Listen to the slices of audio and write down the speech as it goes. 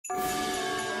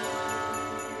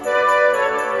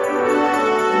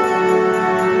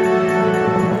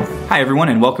Hi everyone,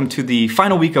 and welcome to the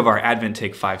final week of our Advent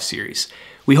Take 5 series.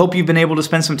 We hope you've been able to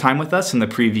spend some time with us in the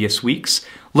previous weeks,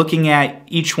 looking at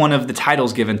each one of the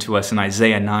titles given to us in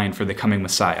Isaiah 9 for the coming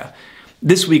Messiah.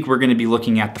 This week we're going to be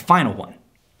looking at the final one,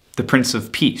 the Prince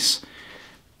of Peace.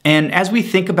 And as we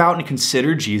think about and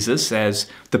consider Jesus as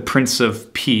the Prince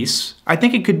of Peace, I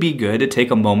think it could be good to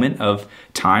take a moment of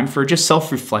time for just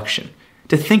self-reflection,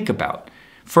 to think about,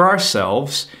 for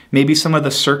ourselves, maybe some of the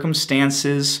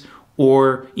circumstances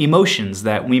or emotions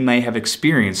that we may have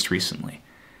experienced recently.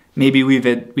 Maybe we've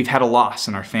had a loss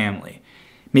in our family.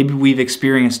 Maybe we've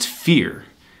experienced fear.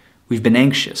 We've been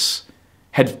anxious,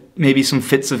 had maybe some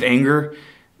fits of anger.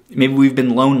 Maybe we've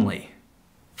been lonely,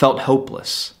 felt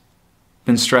hopeless,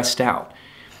 been stressed out.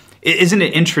 Isn't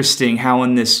it interesting how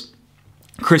in this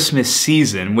Christmas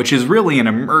season, which is really an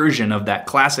immersion of that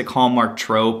classic Hallmark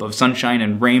trope of sunshine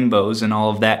and rainbows and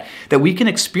all of that, that we can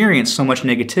experience so much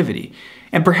negativity?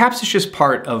 And perhaps it's just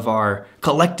part of our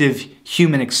collective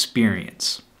human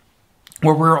experience,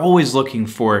 where we're always looking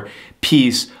for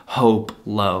peace, hope,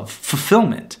 love,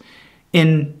 fulfillment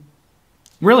in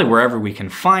really wherever we can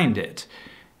find it.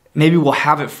 Maybe we'll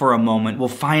have it for a moment, we'll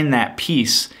find that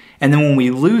peace, and then when we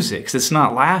lose it, because it's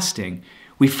not lasting,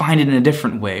 we find it in a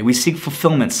different way. We seek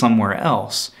fulfillment somewhere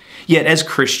else. Yet as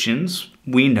Christians,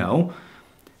 we know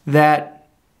that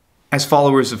as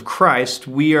followers of Christ,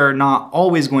 we are not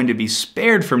always going to be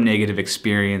spared from negative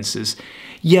experiences,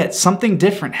 yet something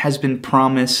different has been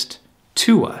promised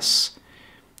to us.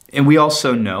 And we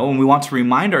also know, and we want to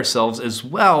remind ourselves as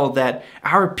well, that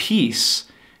our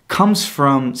peace comes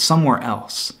from somewhere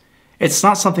else. It's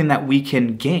not something that we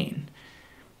can gain.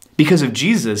 Because of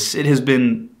Jesus, it has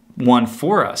been won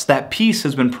for us. That peace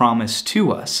has been promised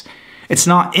to us. It's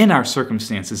not in our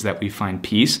circumstances that we find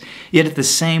peace, yet at the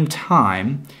same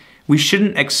time, we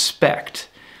shouldn't expect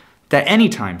that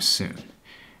anytime soon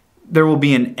there will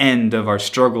be an end of our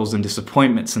struggles and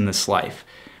disappointments in this life.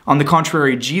 On the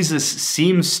contrary, Jesus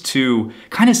seems to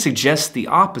kind of suggest the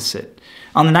opposite.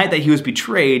 On the night that he was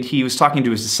betrayed, he was talking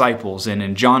to his disciples, and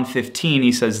in John 15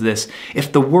 he says this,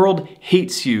 "If the world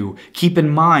hates you, keep in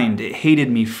mind it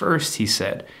hated me first," he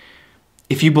said.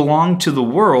 "If you belonged to the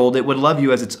world, it would love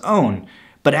you as its own.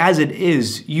 But as it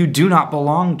is, you do not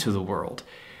belong to the world.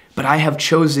 But I have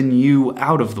chosen you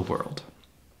out of the world.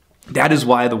 That is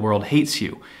why the world hates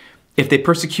you. If they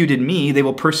persecuted me, they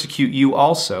will persecute you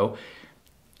also.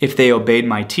 If they obeyed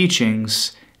my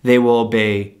teachings, they will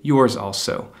obey yours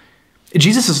also."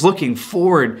 Jesus is looking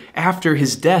forward after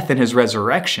his death and his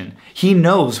resurrection. He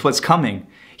knows what's coming.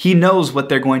 He knows what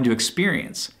they're going to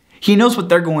experience. He knows what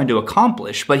they're going to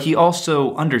accomplish, but he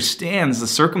also understands the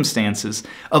circumstances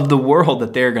of the world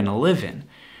that they're going to live in.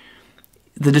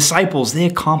 The disciples, they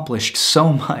accomplished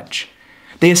so much.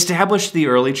 They established the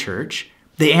early church.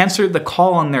 They answered the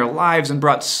call on their lives and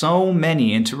brought so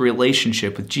many into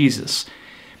relationship with Jesus.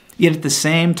 Yet at the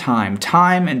same time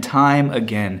and time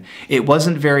again, it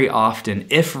wasn't very often,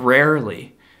 if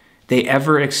rarely, they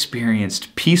ever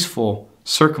experienced peaceful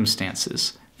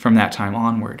circumstances from that time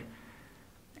onward.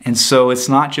 And so it's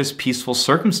not just peaceful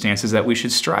circumstances that we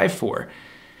should strive for.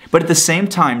 But at the same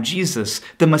time, Jesus,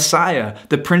 the Messiah,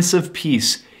 the Prince of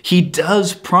Peace, he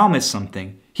does promise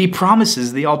something. He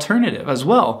promises the alternative as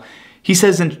well. He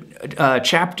says in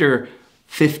chapter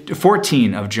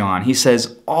 14 of John, he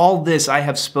says, "All this I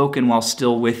have spoken while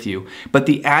still with you, but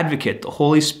the Advocate, the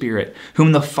Holy Spirit,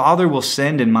 whom the Father will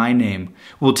send in my name,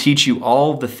 will teach you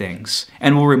all the things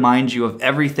and will remind you of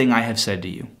everything I have said to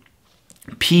you.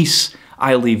 Peace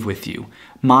I leave with you.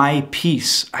 My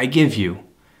peace I give you.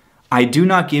 I do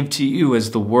not give to you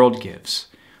as the world gives.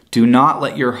 Do not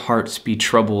let your hearts be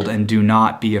troubled and do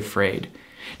not be afraid."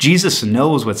 Jesus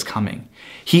knows what's coming.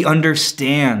 He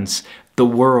understands the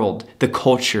world, the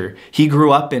culture. He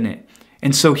grew up in it.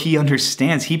 And so he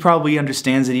understands. He probably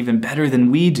understands it even better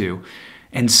than we do.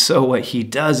 And so what he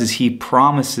does is he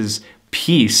promises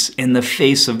peace in the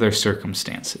face of their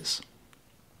circumstances.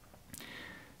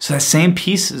 So that same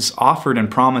peace is offered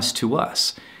and promised to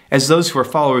us. As those who are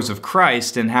followers of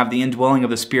Christ and have the indwelling of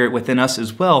the Spirit within us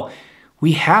as well,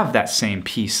 we have that same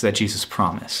peace that Jesus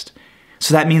promised.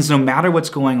 So that means no matter what's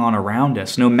going on around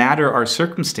us, no matter our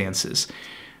circumstances,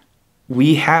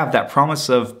 we have that promise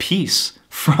of peace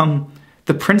from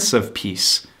the Prince of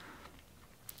Peace.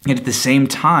 And at the same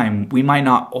time, we might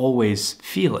not always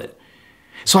feel it.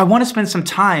 So I want to spend some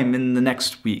time in the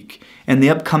next week and the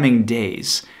upcoming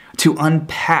days to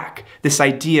unpack this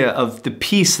idea of the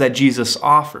peace that Jesus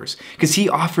offers, because he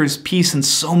offers peace in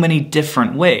so many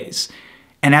different ways.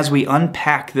 And as we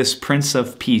unpack this Prince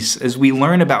of Peace, as we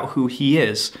learn about who he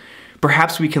is,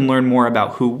 perhaps we can learn more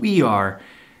about who we are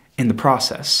in the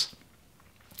process.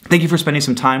 Thank you for spending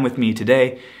some time with me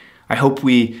today. I hope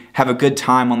we have a good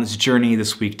time on this journey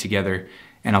this week together,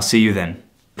 and I'll see you then.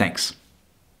 Thanks.